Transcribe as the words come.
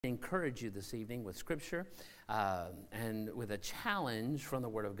Encourage you this evening with Scripture and with a challenge from the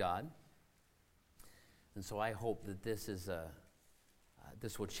Word of God. And so I hope that this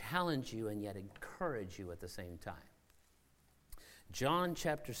will challenge you and yet encourage you at the same time. John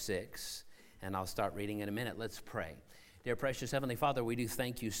chapter 6, and I'll start reading in a minute. Let's pray. Dear precious Heavenly Father, we do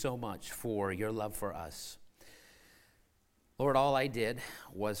thank you so much for your love for us. Lord, all I did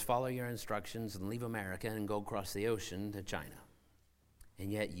was follow your instructions and leave America and go across the ocean to China. And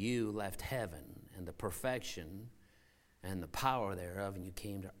yet you left heaven and the perfection and the power thereof, and you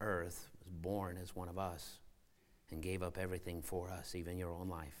came to earth, was born as one of us, and gave up everything for us, even your own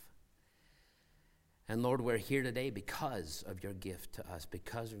life. And Lord, we're here today because of your gift to us,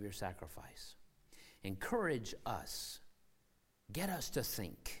 because of your sacrifice. Encourage us. Get us to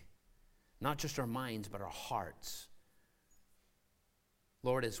think, not just our minds, but our hearts.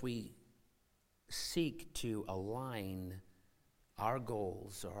 Lord, as we seek to align our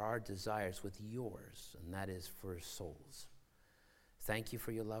goals or our desires with yours, and that is for souls. Thank you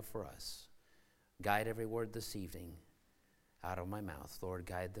for your love for us. Guide every word this evening out of my mouth. Lord,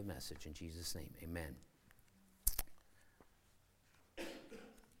 guide the message in Jesus' name. Amen.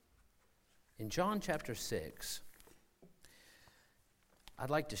 In John chapter 6,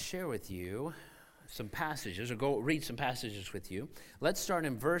 I'd like to share with you some passages, or go read some passages with you. Let's start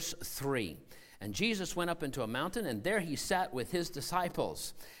in verse 3. And Jesus went up into a mountain, and there he sat with his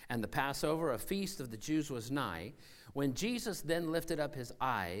disciples. And the Passover, a feast of the Jews, was nigh. When Jesus then lifted up his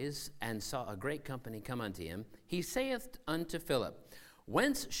eyes and saw a great company come unto him, he saith unto Philip,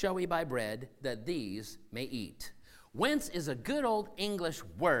 Whence shall we buy bread that these may eat? Whence is a good old English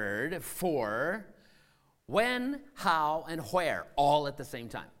word for when, how, and where, all at the same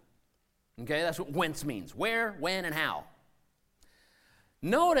time. Okay, that's what whence means. Where, when, and how.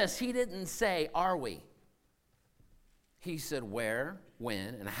 Notice he didn't say, are we? He said, where,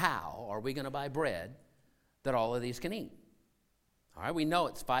 when, and how are we going to buy bread that all of these can eat? All right, we know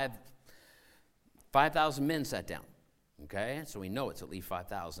it's 5,000 men sat down. Okay, so we know it's at least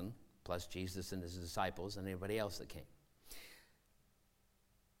 5,000, plus Jesus and his disciples and everybody else that came.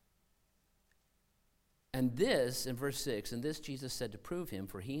 And this, in verse 6, and this Jesus said to prove him,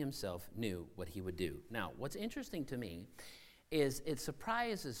 for he himself knew what he would do. Now, what's interesting to me is it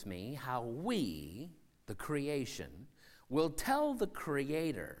surprises me how we, the creation, will tell the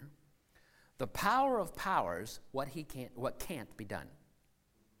Creator, the power of powers, what can't be done.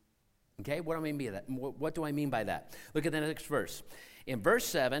 Okay, what do I mean by that? What do I mean by that? Look at the next verse. In verse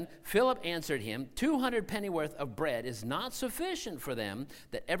 7, Philip answered him, 200 pennyworth of bread is not sufficient for them,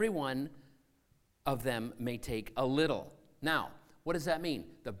 that every one of them may take a little. Now, what does that mean?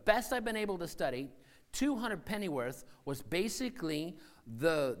 The best I've been able to study, 200 pennyworth was basically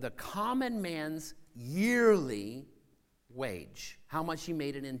the common man's yearly wage, how much he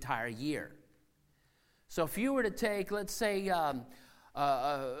made an entire year. So if you were to take, let's say,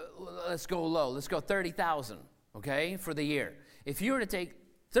 let's go low, let's go 30,000, okay, for the year. If you were to take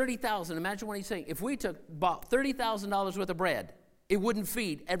 30,000, imagine what he's saying. If we bought $30,000 worth of bread, it wouldn't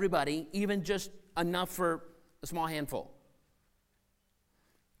feed everybody, even just enough for a small handful.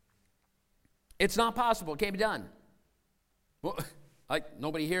 It's not possible. It can't be done. Well,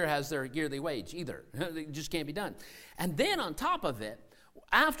 nobody here has their yearly wage either. It just can't be done. And then on top of it,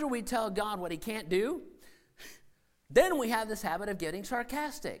 after we tell God what he can't do, then we have this habit of getting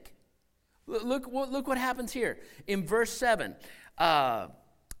sarcastic. Look what happens here. In verse 7, in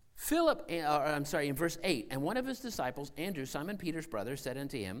verse 8, and one of his disciples, Andrew, Simon Peter's brother, said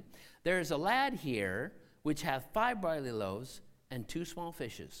unto him, There is a lad here which hath 5 barley loaves and 2 small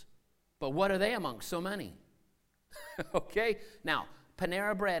fishes. But what are they amongst so many? Okay, now,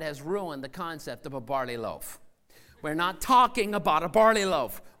 Panera Bread has ruined the concept of a barley loaf. We're not talking about a barley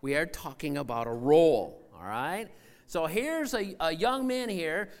loaf. We are talking about a roll, all right? So here's a young man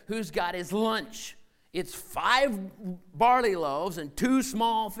here who's got his lunch. It's 5 barley loaves and 2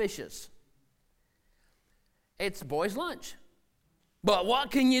 small fishes. It's the boy's lunch. But what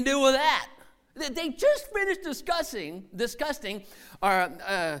can you do with that? They just finished discussing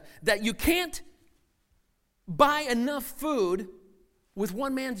that you can't buy enough food with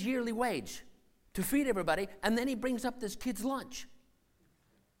one man's yearly wage to feed everybody, and then he brings up this kid's lunch.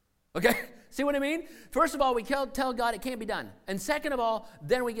 Okay? See what I mean? First of all, we tell God it can't be done. And second of all,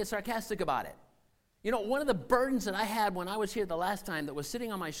 then we get sarcastic about it. You know, one of the burdens that I had when I was here the last time that was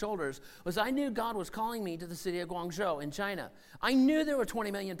sitting on my shoulders was I knew God was calling me to the city of Guangzhou in China. I knew there were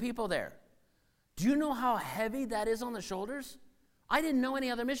 20 million people there. Do you know how heavy that is on the shoulders? I didn't know any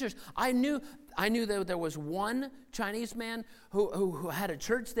other missionaries. I knew that there was one Chinese man who had a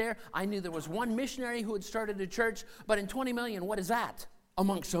church there. I knew there was one missionary who had started a church. But in 20 million, what is that?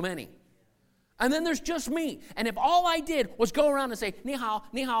 among so many. And then there's just me. And if all I did was go around and say, ni hao,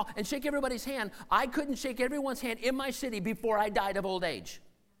 and shake everybody's hand, I couldn't shake everyone's hand in my city before I died of old age.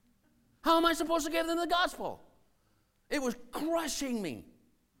 How am I supposed to give them the gospel? It was crushing me.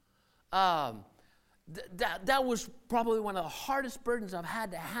 That was probably one of the hardest burdens I've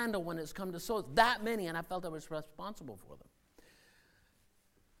had to handle when it's come to souls. That many, and I felt I was responsible for them.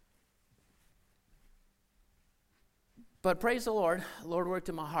 But praise the Lord worked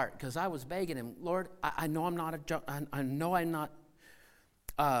in my heart, because I was begging him, Lord, I know I'm not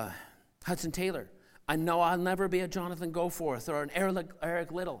Hudson Taylor. I know I'll never be a Jonathan Goforth or an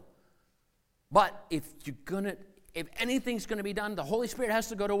Eric Little. But if anything's going to be done, the Holy Spirit has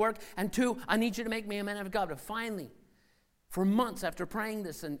to go to work. And 2, I need you to make me a man of God. But finally, for months after praying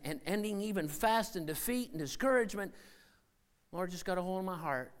this and ending even fast and defeat and discouragement, Lord just got a hold of my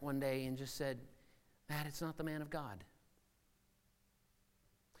heart one day and just said, Matt, it's not the man of God.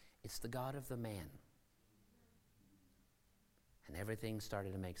 It's the God of the man. And everything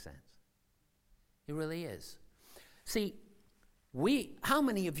started to make sense. It really is. See, how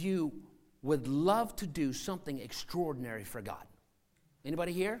many of you would love to do something extraordinary for God?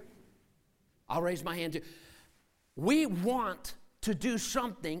 Anybody here? I'll raise my hand too. We want to do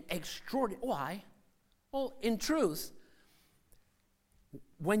something extraordinary. Why? Well, in truth,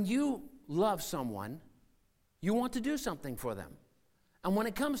 when you love someone, you want to do something for them. And when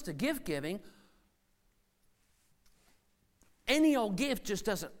it comes to gift giving, any old gift just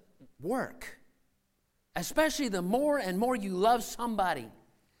doesn't work. Especially the more and more you love somebody,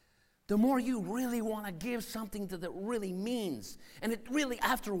 the more you really want to give something that really means. And it really,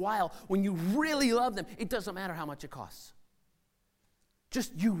 after a while, when you really love them, it doesn't matter how much it costs.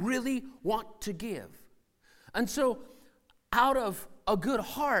 Just you really want to give. And so, out of a good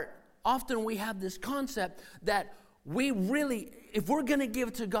heart, often we have this concept that we really, if we're going to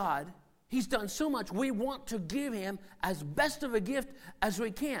give to God, He's done so much, we want to give Him as best of a gift as we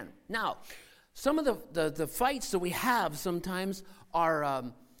can. Now, some of the fights that we have sometimes are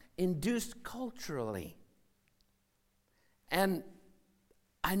induced culturally. And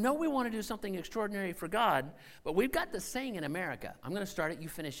I know we want to do something extraordinary for God, but we've got this saying in America. I'm going to start it, you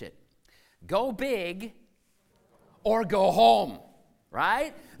finish it. Go big or go home.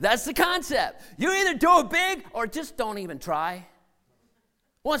 Right? That's the concept. You either do it big or just don't even try.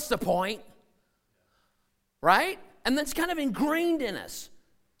 What's the point? Right? And that's kind of ingrained in us.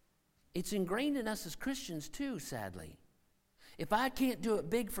 It's ingrained in us as Christians too, sadly. If I can't do it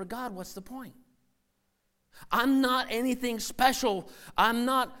big for God, what's the point? I'm not anything special. I'm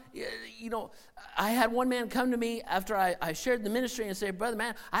not, I had one man come to me after I shared the ministry and say, Brother,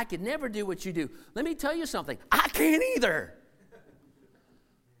 man, I could never do what you do. Let me tell you something. I can't either.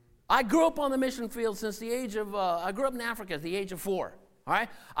 I grew up on the mission field since the age of, I grew up in Africa at the age of 4, all right?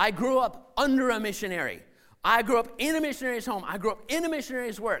 I grew up under a missionary. I grew up in a missionary's home. I grew up in a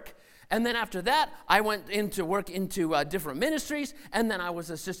missionary's work. And then after that, I went into work into different ministries, and then I was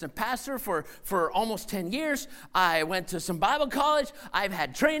assistant pastor for almost 10 years. I went to some Bible college. I've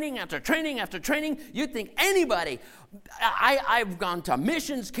had training after training after training. You'd think anybody. I've gone to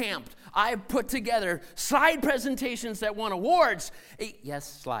missions camp. I've put together slide presentations that won awards.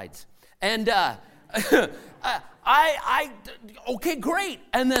 Yes, slides. And okay, great.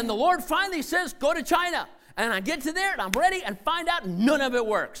 And then the Lord finally says, go to China. And I get to there, and I'm ready, and find out none of it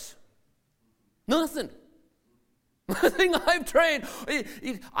works. Nothing. Nothing I've trained.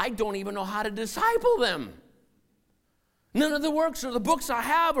 I don't even know how to disciple them. None of the works or the books I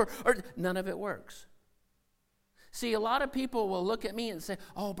have, or none of it works. See, a lot of people will look at me and say,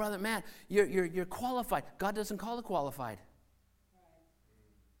 oh, Brother Matt, you're qualified. God doesn't call the qualified.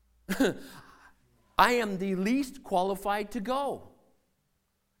 I am the least qualified to go.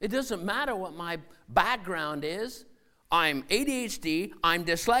 It doesn't matter what my background is. I'm ADHD, I'm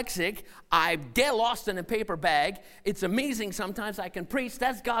dyslexic, I'm get lost in a paper bag. It's amazing sometimes I can preach.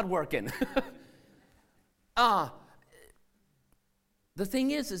 That's God working. The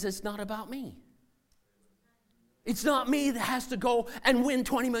thing is it's not about me. It's not me that has to go and win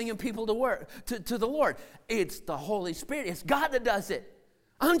 20 million people to the Lord. It's the Holy Spirit. It's God that does it.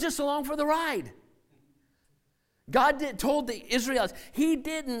 I'm just along for the ride. God told the Israelites, He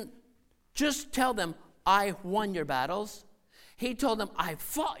didn't just tell them, I won your battles. He told them, I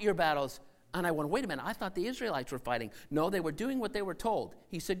fought your battles. And I went, wait a minute, I thought the Israelites were fighting. No, they were doing what they were told.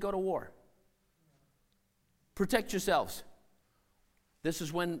 He said, go to war. Protect yourselves. This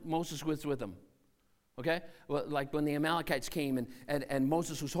is when Moses was with them. Okay? Well, like when the Amalekites came and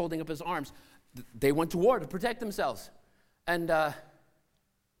Moses was holding up his arms, they went to war to protect themselves. And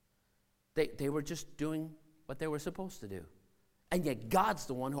they were just doing what they were supposed to do. And yet God's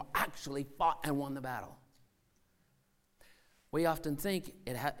the one who actually fought and won the battle. We often think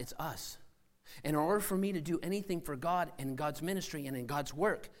it's us. In order for me to do anything for God and in God's ministry and in God's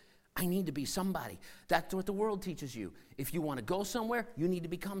work, I need to be somebody. That's what the world teaches you. If you want to go somewhere, you need to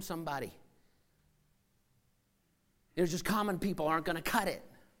become somebody. There's just common people aren't going to cut it.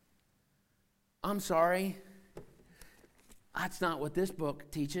 I'm sorry. That's not what this book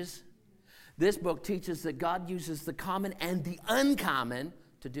teaches. This book teaches that God uses the common and the uncommon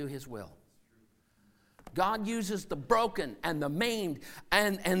to do his will. God uses the broken and the maimed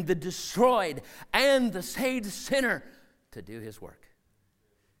and the destroyed and the saved sinner to do his work.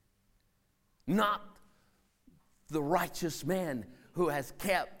 Not the righteous man who has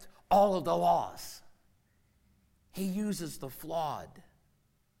kept all of the laws. He uses the flawed.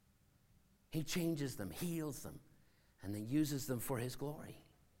 He changes them, heals them, and then uses them for his glory.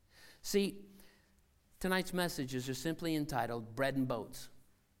 See, tonight's messages are simply entitled Bread and Boats.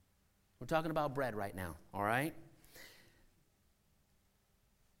 We're talking about bread right now, all right?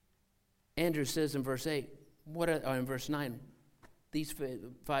 Andrew says in verse 8, in verse 9, these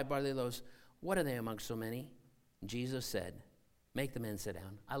 5 barley loaves, what are they amongst so many? Jesus said, make the men sit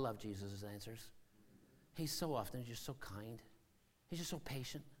down. I love Jesus' answers. He's so often just so kind. He's just so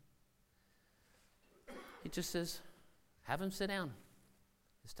patient. He just says, have them sit down.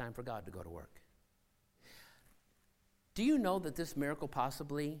 It's time for God to go to work. Do you know that this miracle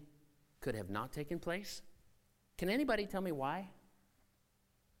possibly could have not taken place? Can anybody tell me why?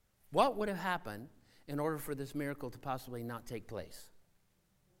 What would have happened in order for this miracle to possibly not take place?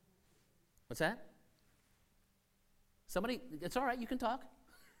 What's that? Somebody, it's all right, you can talk. Would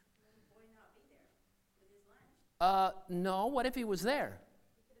the boy not be there with his lunch? No, what if he was there?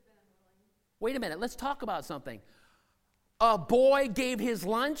 He could have been unwilling. Wait a minute, let's talk about something. A boy gave his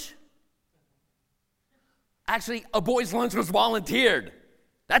lunch? Actually, a boy's lunch was volunteered.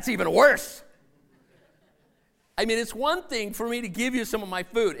 That's even worse. I mean, it's one thing for me to give you some of my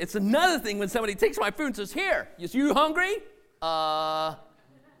food. It's another thing when somebody takes my food and says, here, you hungry?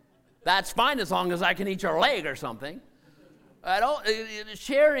 That's fine as long as I can eat your leg or something.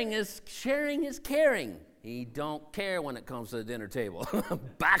 Sharing is caring. He don't care when it comes to the dinner table.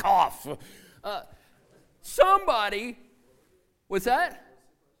 Back off. Somebody, what's that?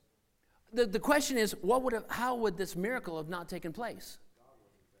 The question is, how would this miracle have not taken place?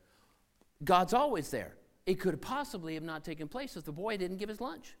 God's always there. It could possibly have not taken place if the boy didn't give his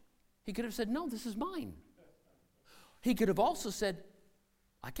lunch. He could have said, no, this is mine. He could have also said,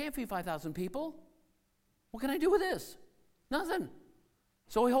 I can't feed 5,000 people. What can I do with this? Nothing.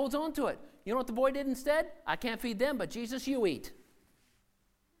 So he holds on to it. You know what the boy did instead? I can't feed them, but Jesus, you eat.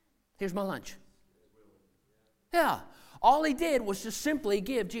 Here's my lunch. Yeah. All he did was just simply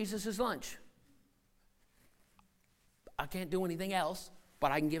give Jesus his lunch. I can't do anything else,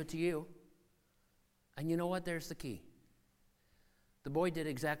 but I can give it to you. And you know what? There's the key. The boy did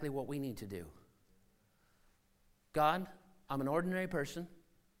exactly what we need to do. God, I'm an ordinary person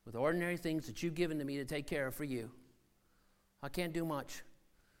with ordinary things that you've given to me to take care of for you. I can't do much,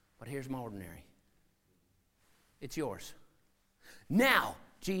 but here's my ordinary. It's yours. Now,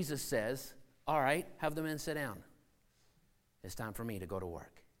 Jesus says, all right, have the men sit down. It's time for me to go to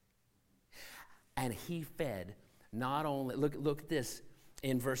work. And he fed not only, look at this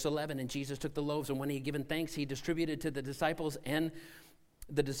in verse 11, and Jesus took the loaves, and when he had given thanks, he distributed to the disciples, and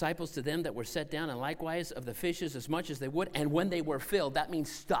the disciples to them that were set down, and likewise of the fishes as much as they would. And when they were filled, that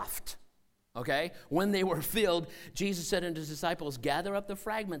means stuffed. Okay? When they were filled, Jesus said unto his disciples, gather up the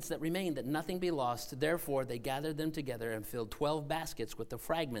fragments that remain, that nothing be lost. Therefore they gathered them together and filled 12 baskets with the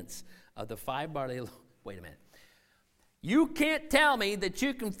fragments of the 5 barley. Wait a minute. You can't tell me that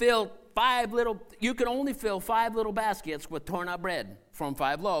you can only fill 5 little baskets with torn up bread from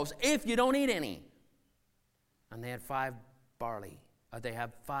 5 loaves if you don't eat any. And they had 5 they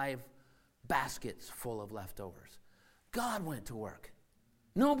have 5 baskets full of leftovers. God went to work.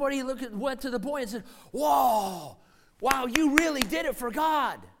 Nobody went to the boy and said, whoa, wow, you really did it for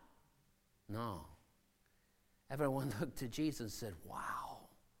God. No. Everyone looked to Jesus and said, wow,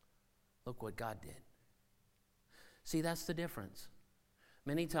 look what God did. See, that's the difference.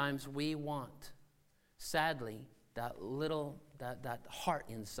 Many times we want, sadly, that heart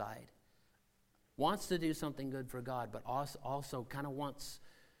inside wants to do something good for God, but also kind of wants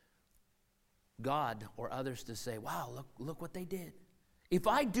God or others to say, wow, look what they did. If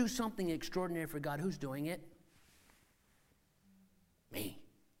I do something extraordinary for God, who's doing it? Me.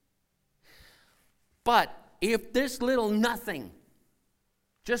 But if this little nothing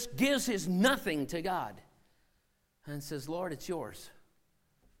just gives his nothing to God and says, Lord, it's yours,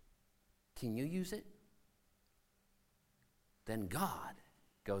 can you use it? then God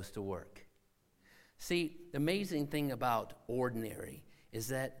goes to work. See, the amazing thing about ordinary is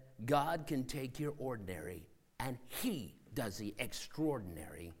that God can take your ordinary and he does the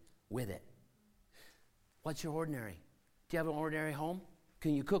extraordinary with it. What's your ordinary? Do you have an ordinary home?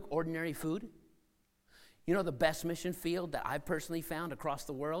 Can you cook ordinary food? You know the best mission field that I've personally found across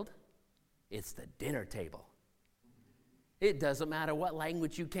the world? It's the dinner table. It doesn't matter what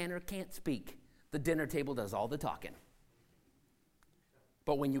language you can or can't speak. The dinner table does all the talking.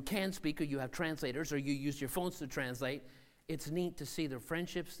 But when you can speak or you have translators or you use your phones to translate, it's neat to see the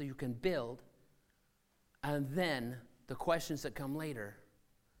friendships that you can build and then the questions that come later.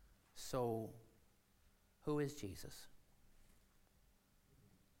 So, who is Jesus?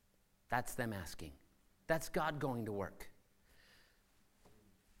 That's them asking. That's God going to work.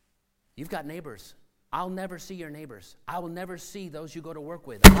 You've got neighbors. I'll never see your neighbors. I will never see those you go to work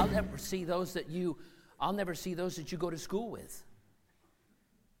with. I'll never see those that you go to school with.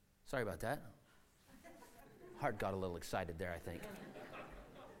 Sorry about that. Heart got a little excited there, I think.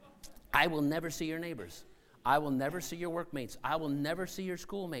 I will never see your neighbors. I will never see your workmates. I will never see your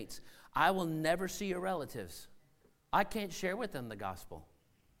schoolmates. I will never see your relatives. I can't share with them the gospel.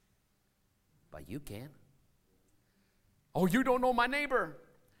 But you can. Oh, you don't know my neighbor.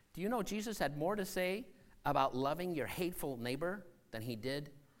 Do you know Jesus had more to say about loving your hateful neighbor than he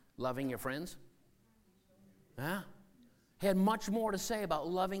did loving your friends? Huh? He had much more to say about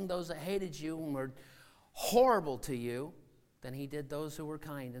loving those that hated you and were horrible to you than he did those who were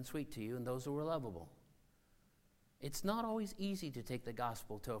kind and sweet to you and those who were lovable. It's not always easy to take the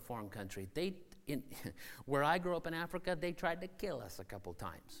gospel to a foreign country. Where I grew up in Africa, they tried to kill us a couple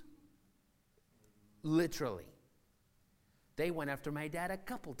times. Literally. They went after my dad a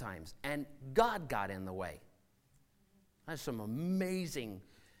couple times, and God got in the way. That's some amazing,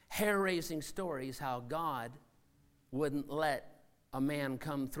 hair-raising stories how God wouldn't let a man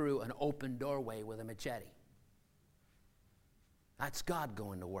come through an open doorway with a machete. That's God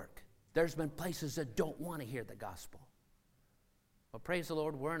going to work. There's been places that don't want to hear the gospel. But praise the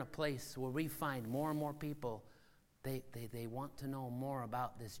Lord, we're in a place where we find more and more people, they want to know more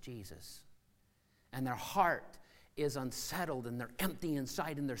about this Jesus. And their heart is unsettled and they're empty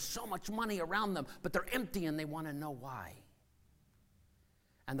inside and there's so much money around them, but they're empty and they want to know why.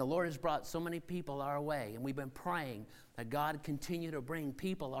 And the Lord has brought so many people our way, and we've been praying that God continue to bring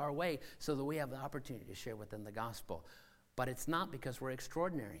people our way so that we have the opportunity to share with them the gospel. But it's not because we're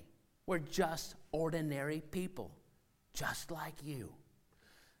extraordinary. We're just ordinary people, just like you.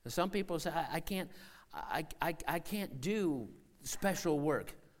 Some people say, I can't do special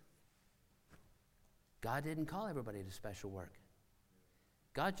work. God didn't call everybody to special work.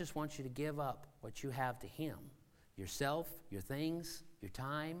 God just wants you to give up what you have to him. Yourself, your things, your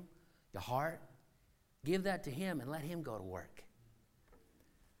time, your heart. Give that to him and let him go to work.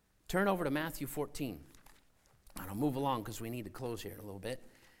 Turn over to Matthew 14. And I'll move along because we need to close here in a little bit.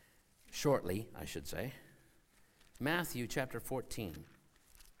 Shortly, I should say. Matthew chapter 14.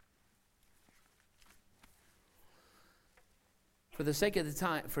 For the sake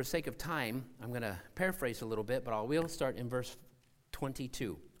of time, I'm going to paraphrase a little bit, but I will start in verse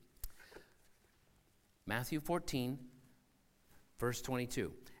 22. Matthew 14, verse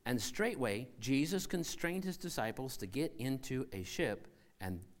 22. And straightway Jesus constrained his disciples to get into a ship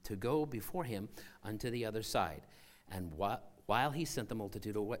and to go before him unto the other side. And while he sent the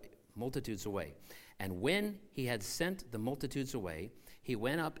multitudes away. And when he had sent the multitudes away, he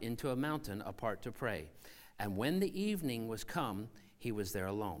went up into a mountain apart to pray. And when the evening was come, he was there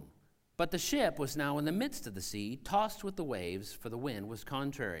alone. But the ship was now in the midst of the sea, tossed with the waves, for the wind was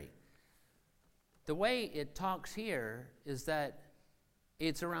contrary. The way it talks here is that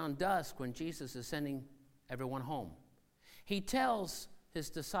it's around dusk when Jesus is sending everyone home. He tells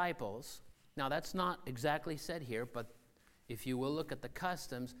his disciples, now that's not exactly said here, but if you will look at the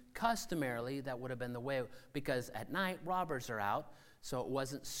customs, customarily that would have been the way, because at night robbers are out, so it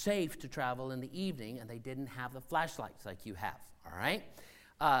wasn't safe to travel in the evening, and they didn't have the flashlights like you have, all right?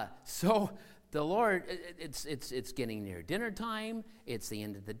 So the Lord, it's getting near dinner time. It's the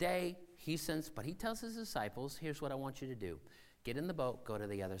end of the day. But he tells his disciples, here's what I want you to do. Get in the boat, go to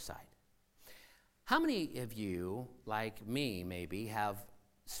the other side. How many of you, like me maybe, have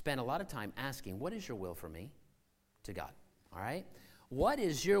spent a lot of time asking, what is your will for me? To God, all right? What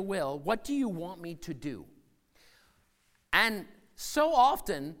is your will? What do you want me to do? And so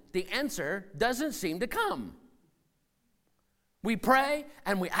often, the answer doesn't seem to come. We pray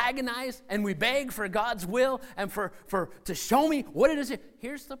and we agonize and we beg for God's will and to show me what it is.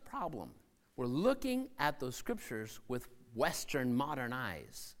 Here's the problem. We're looking at those scriptures with Western modern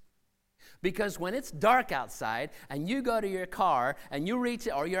eyes. Because when it's dark outside and you go to your car and you reach,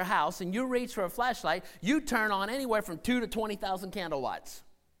 or your house, and you reach for a flashlight, you turn on anywhere from 2 to 20,000 candle watts.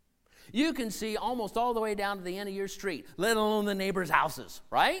 You can see almost all the way down to the end of your street, let alone the neighbors' houses,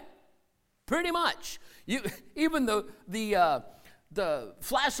 right? Pretty much. Even the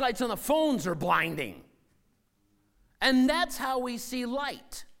flashlights on the phones are blinding. And that's how we see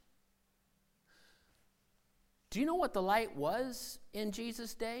light. Do you know what the light was in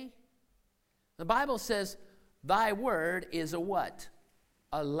Jesus' day? The Bible says, thy word is a what?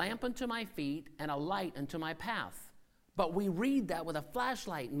 A lamp unto my feet and a light unto my path. But we read that with a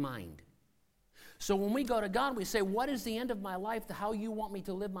flashlight in mind. So when we go to God, we say, what is the end of my life? How you want me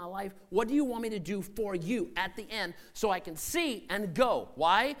to live my life? What do you want me to do for you at the end so I can see and go?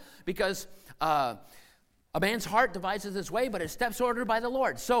 Why? Because a man's heart devises his way, but his steps are ordered by the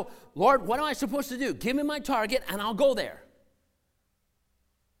Lord. So, Lord, what am I supposed to do? Give me my target, and I'll go there.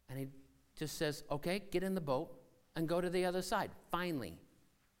 And he just says, okay, get in the boat and go to the other side, finally.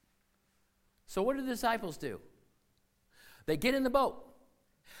 So what do the disciples do? They get in the boat,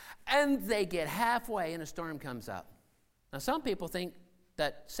 and they get halfway, and a storm comes up. Now, some people think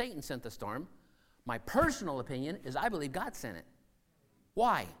that Satan sent the storm. My personal opinion is I believe God sent it.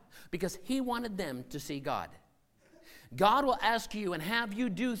 Why? Because he wanted them to see God. God will ask you and have you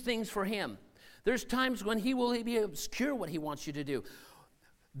do things for him. There's times when he will be obscure what he wants you to do.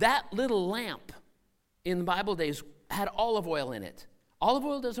 That little lamp in the Bible days had olive oil in it. Olive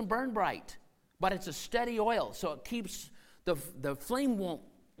oil doesn't burn bright, but it's a steady oil, so it keeps the flame won't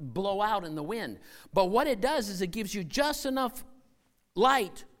blow out in the wind. But what it does is it gives you just enough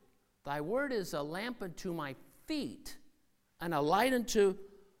light. Thy word is a lamp unto my feet and a light unto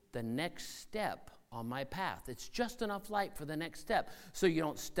the next step on my path. It's just enough light for the next step, so you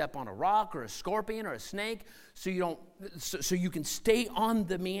don't step on a rock or a scorpion or a snake, so you can stay on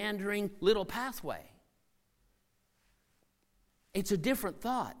the meandering little pathway. It's a different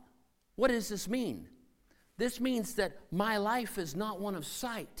thought. What does this mean? This means that my life is not one of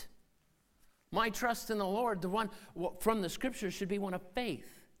sight. My trust in the Lord, the one from the Scriptures, should be one of faith.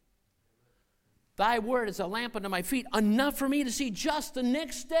 Thy word is a lamp unto my feet, enough for me to see just the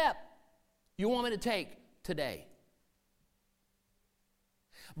next step you want me to take today.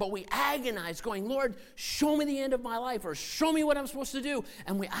 But we agonize going, Lord, show me the end of my life, or show me what I'm supposed to do.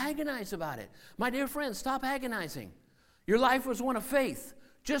 And we agonize about it. My dear friends, stop agonizing. Your life was one of faith.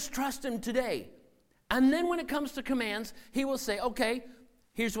 Just trust him today. And then when it comes to commands, he will say, okay,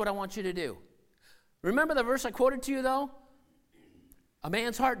 here's what I want you to do. Remember the verse I quoted to you, though? A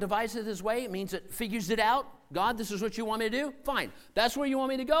man's heart devises his way. It means it figures it out. God, this is what you want me to do? Fine. That's where you want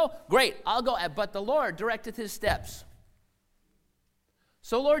me to go? Great, I'll go. But the Lord directeth his steps.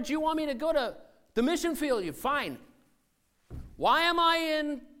 So, Lord, you want me to go to the mission field? You fine. Why am I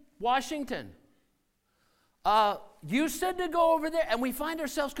in Washington? You said to go over there, and we find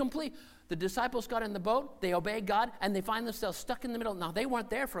ourselves complete. The disciples got in the boat, they obeyed God, and they find themselves stuck in the middle. Now, they weren't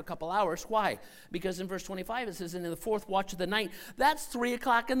there for a couple hours. Why? Because in verse 25 it says, in the fourth watch of the night, that's 3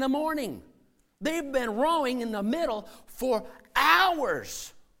 o'clock in the morning. They've been rowing in the middle for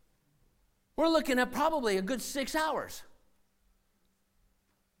hours. We're looking at probably a good 6 hours.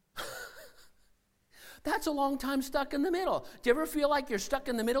 That's a long time stuck in the middle. Do you ever feel like you're stuck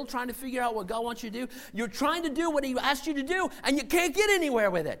in the middle trying to figure out what God wants you to do? You're trying to do what he asked you to do, and you can't get anywhere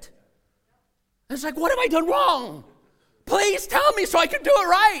with it. It's like, what have I done wrong? Please tell me so I can do it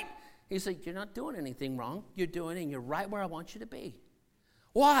right. He's like, you're not doing anything wrong. You're doing it, and you're right where I want you to be.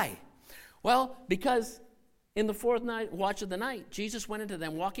 Why? Well, because in the fourth watch of the night, Jesus went into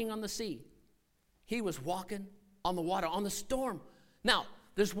them walking on the sea. He was walking on the water, on the storm. Now,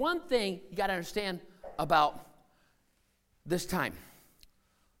 there's one thing you got to understand about this time.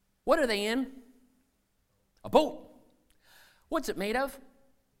 What are they in? A boat. What's it made of?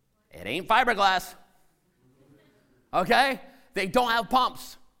 It ain't fiberglass. Okay? They don't have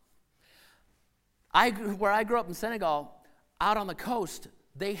pumps. Where I grew up in Senegal, out on the coast,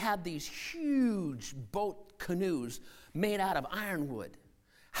 they had these huge boat canoes made out of ironwood.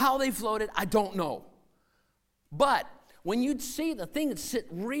 How they floated, I don't know. But when you'd see the thing would sit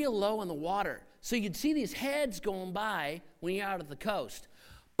real low in the water, so you'd see these heads going by when you're out at the coast.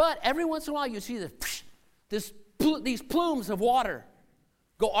 But every once in a while you see these plumes of water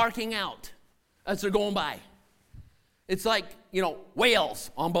go arcing out as they're going by. It's like,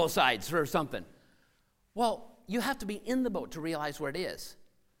 whales on both sides or something. Well, you have to be in the boat to realize where it is.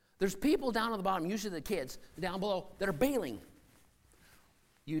 There's people down at the bottom, usually the kids, down below, that are bailing.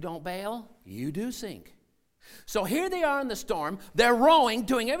 You don't bail, you do sink. So here they are in the storm. They're rowing,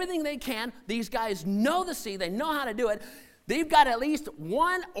 doing everything they can. These guys know the sea. They know how to do it. they've got at least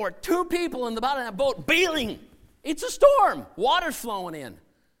 1 or 2 people in the bottom of that boat bailing. It's a storm. Water's flowing in.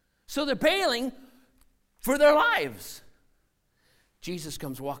 So they're bailing for their lives. Jesus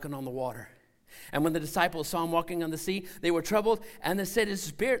comes walking on the water. And when the disciples saw him walking on the sea, they were troubled, and they said, "It's a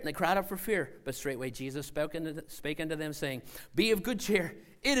spirit," and they cried out for fear. But straightway Jesus spake unto them, saying, "Be of good cheer,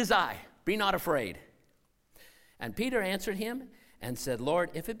 it is I, be not afraid." And Peter answered him and said,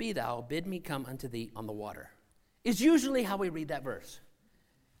 "Lord, if it be thou, bid me come unto thee on the water." Is usually how we read that verse.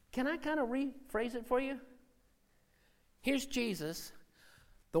 Can I kind of rephrase it for you? Here's Jesus,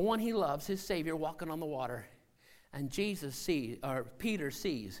 the one he loves, his Savior, walking on the water. And Peter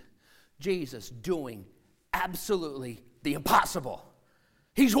sees Jesus doing absolutely the impossible.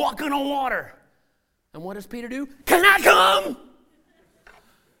 He's walking on water. And what does Peter do? Can I come?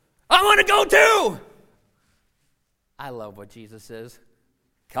 I want to go too. I love what Jesus says.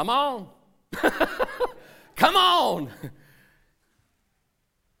 Come on. Come on.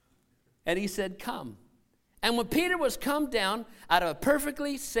 And he said, come. And when Peter was come down out of a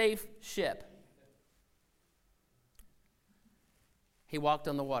perfectly safe ship, he walked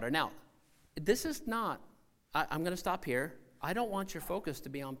on the water. Now, this is not, I'm going to stop here. I don't want your focus to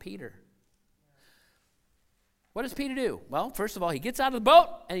be on Peter. What does Peter do? Well, first of all, he gets out of the boat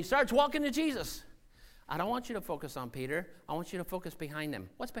and he starts walking to Jesus. I don't want you to focus on Peter. I want you to focus behind him.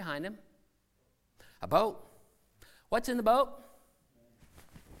 What's behind him? A boat. What's in the boat?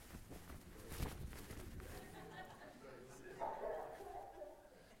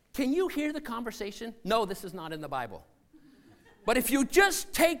 Can you hear the conversation? No, this is not in the Bible. But if you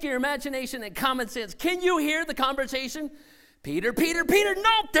just take your imagination and common sense, can you hear the conversation? Peter, Peter, Peter.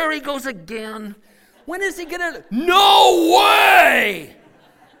 No, there he goes again. When is he going to? No way!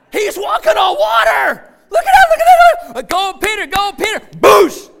 He's walking on water. Look at that. Go, Peter, go, Peter.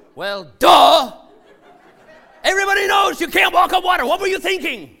 Boosh. Well, duh. Everybody knows you can't walk on water. What were you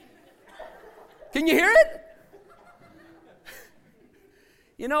thinking? Can you hear it?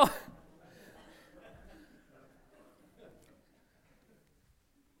 You know,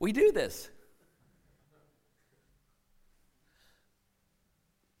 we do this.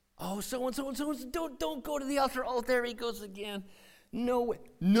 Oh, so-and-so and so-and-so, don't go to the altar. Oh, there he goes again. No way.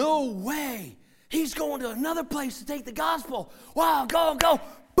 No way. He's going to another place to take the gospel. Wow, go.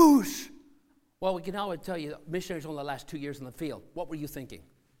 Boosh. Well, we can always tell you, missionaries only last 2 years in the field. What were you thinking?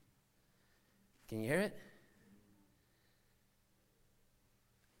 Can you hear it?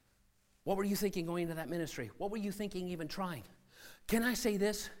 What were you thinking going into that ministry? What were you thinking even trying? Can I say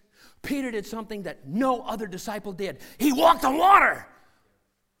this? Peter did something that no other disciple did. He walked on water.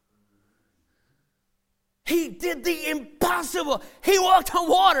 He did the impossible. He walked on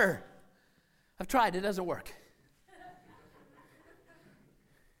water. I've tried. It doesn't work.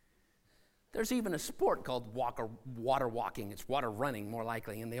 There's even a sport called water walking. It's water running, more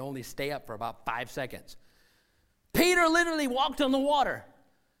likely, and they only stay up for about 5 seconds. Peter literally walked on the water.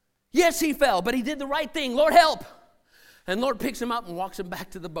 Yes, he fell, but he did the right thing. Lord, help. And Lord picks him up and walks him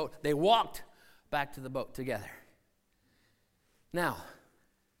back to the boat. They walked back to the boat together. Now,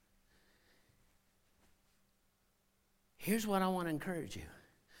 here's what I want to encourage you.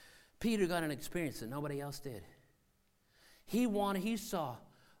 Peter got an experience that nobody else did. He saw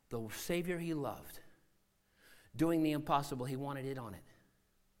the Savior he loved doing the impossible. He wanted it on it.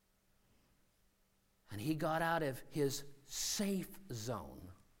 And he got out of his safe zone.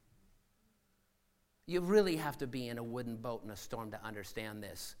 You really have to be in a wooden boat in a storm to understand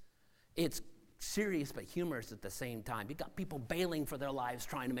this. It's serious but humorous at the same time. You've got people bailing for their lives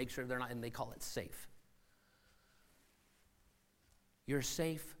trying to make sure they're not, and they call it safe. Your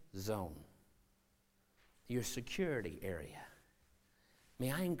safe zone, your security area.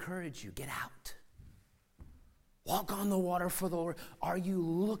 May I encourage you, get out. Walk on the water for the Lord. Are you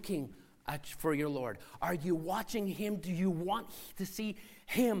looking for your Lord? Are you watching him? Do you want to see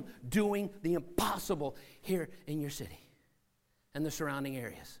him doing the impossible here in your city and the surrounding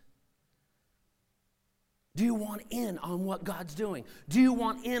areas? Do you want in on what God's doing? Do you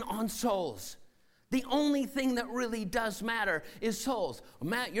want in on souls? The only thing that really does matter is souls.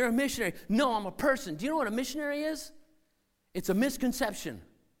 Matt, you're a missionary. No, I'm a person. Do you know what a missionary is? It's a misconception.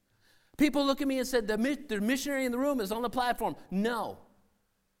 People look at me and said, the missionary in the room is on the platform. No.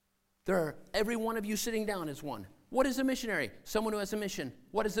 Every one of you sitting down is one. What is a missionary? Someone who has a mission.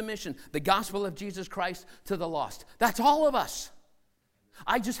 What is the mission? The gospel of Jesus Christ to the lost. That's all of us.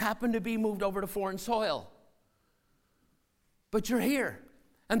 I just happen to be moved over to foreign soil. But you're here.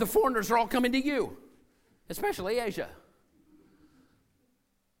 And the foreigners are all coming to you, especially Asia.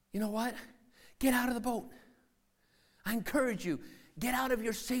 You know what? Get out of the boat. I encourage you, get out of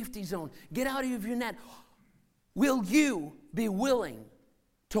your safety zone. Get out of your net. Will you be willing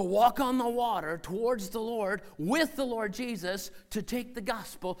to walk on the water towards the Lord with the Lord Jesus to take the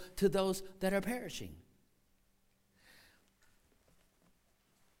gospel to those that are perishing?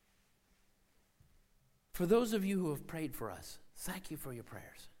 For those of you who have prayed for us, thank you for your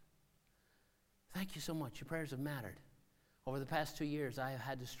prayers. Thank you so much. Your prayers have mattered. Over the past 2 years, I have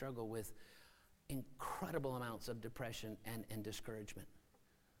had to struggle with incredible amounts of depression and discouragement.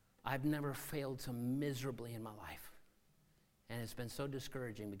 I've never failed so miserably in my life. And it's been so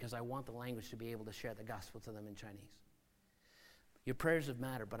discouraging because I want the language to be able to share the gospel to them in Chinese. Your prayers have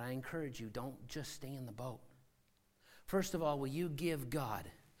mattered, but I encourage you, don't just stay in the boat. First of all, will you give God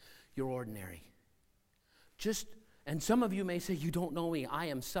your ordinary? And some of you may say, you don't know me, I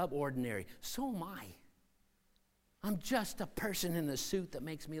am subordinary. So am I. I'm just a person in a suit that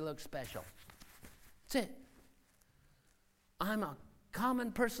makes me look special. That's it. I'm a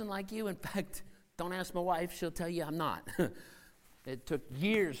common person like you. In fact, don't ask my wife, she'll tell you I'm not. It took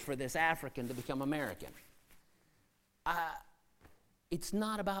years for this African to become American. It's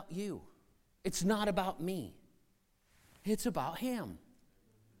not about you. It's not about me. It's about him.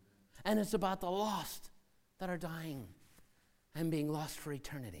 And it's about the lost that are dying and being lost for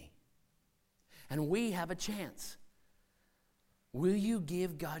eternity. And we have a chance. Will you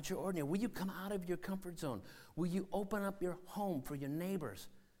give God your ordinary? Will you come out of your comfort zone? Will you open up your home for your neighbors?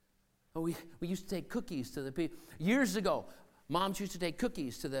 We used to take cookies to the people. Years ago, moms used to take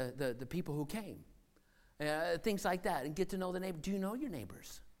cookies to the people who came. Things like that, and get to know the neighbor. Do you know your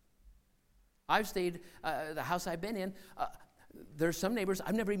neighbors? I've stayed, the house I've been in, there's some neighbors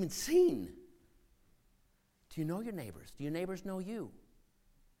I've never even seen. Do you know your neighbors? Do your neighbors know you?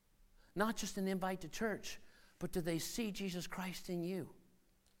 Not just an invite to church, but do they see Jesus Christ in you?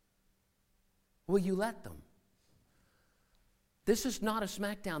 Will you let them? This is not a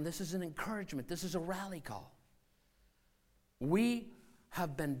smackdown. This is an encouragement. This is a rally call. We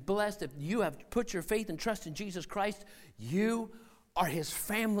have been blessed. If you have put your faith and trust in Jesus Christ, you are his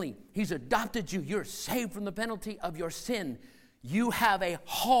family. He's adopted you. You're saved from the penalty of your sin. You have a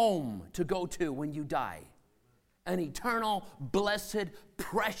home to go to when you die. An eternal, blessed,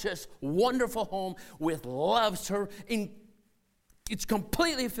 precious, wonderful home with love. It's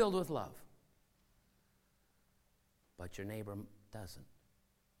completely filled with love. But your neighbor doesn't.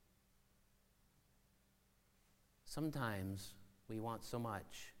 Sometimes we want so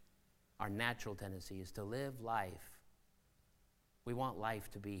much. Our natural tendency is to live life. We want life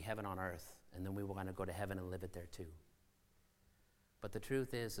to be heaven on earth, and then we want to go to heaven and live it there too. But the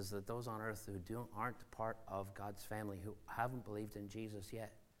truth is that those on earth who aren't part of God's family, who haven't believed in Jesus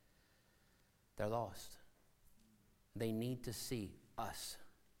yet, they're lost. They need to see us.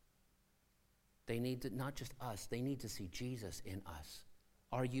 They need to, not just us, they need to see Jesus in us.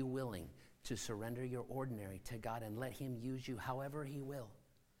 Are you willing to surrender your ordinary to God and let him use you however he will?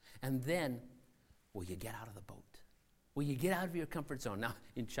 And then, will you get out of the boat? Will you get out of your comfort zone? Now,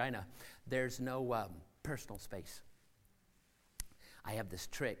 in China, there's no personal space. I have this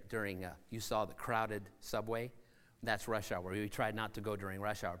trick during, you saw the crowded subway. That's rush hour. We try not to go during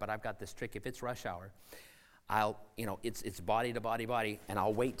rush hour, but I've got this trick. If it's rush hour, it's body to body, and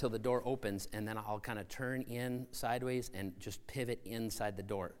I'll wait till the door opens, and then I'll kind of turn in sideways and just pivot inside the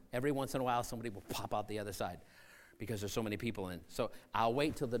door. Every once in a while, somebody will pop out the other side because there's so many people in. So I'll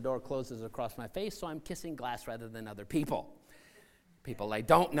wait till the door closes across my face, so I'm kissing glass rather than other people. People I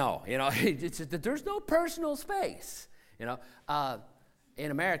don't know, there's no personal space,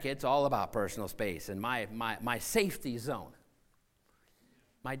 In America, it's all about personal space and my safety zone.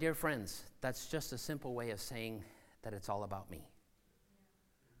 My dear friends, that's just a simple way of saying that it's all about me.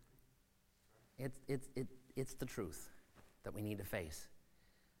 It's the truth that we need to face.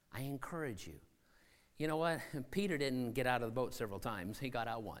 I encourage you. You know what? Peter didn't get out of the boat several times. He got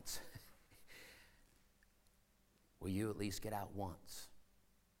out once. Will you at least get out once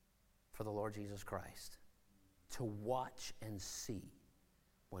for the Lord Jesus Christ to watch and see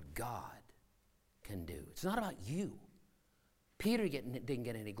what God can do? It's not about you. Peter didn't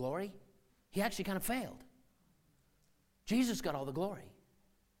get any glory. He actually kind of failed. Jesus got all the glory.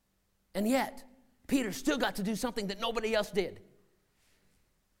 And yet, Peter still got to do something that nobody else did.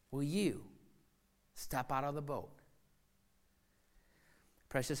 Will you step out of the boat?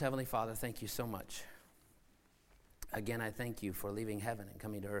 Precious Heavenly Father, thank you so much. Again, I thank you for leaving heaven and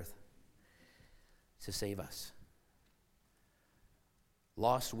coming to earth to save us.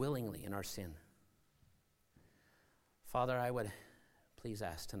 Lost willingly in our sin. Father, I would please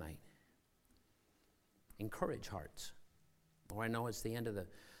ask tonight, encourage hearts. Or I know it's the end of the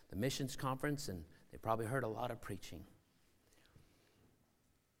missions conference, and they probably heard a lot of preaching,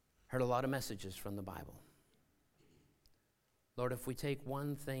 heard a lot of messages from the Bible. Lord, if we take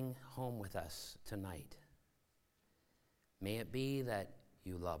one thing home with us tonight, may it be that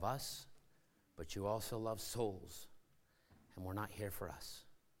you love us, but you also love souls, and we're not here for us.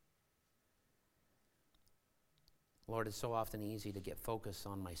 Lord, it's so often easy to get focused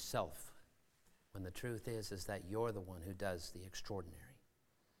on myself when the truth is that you're the one who does the extraordinary.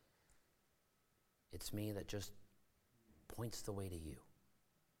 It's me that just points the way to you.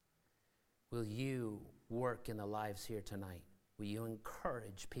 Will you work in the lives here tonight? Will you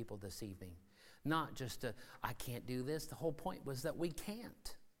encourage people this evening? Not just I can't do this. The whole point was that we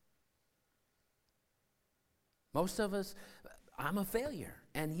can't. Most of us, I'm a failure,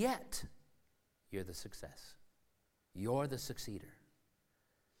 and yet you're the success. You're the succeeder.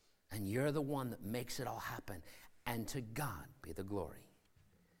 And you're the one that makes it all happen. And to God be the glory.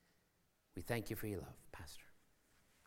 We thank you for your love, Pastor.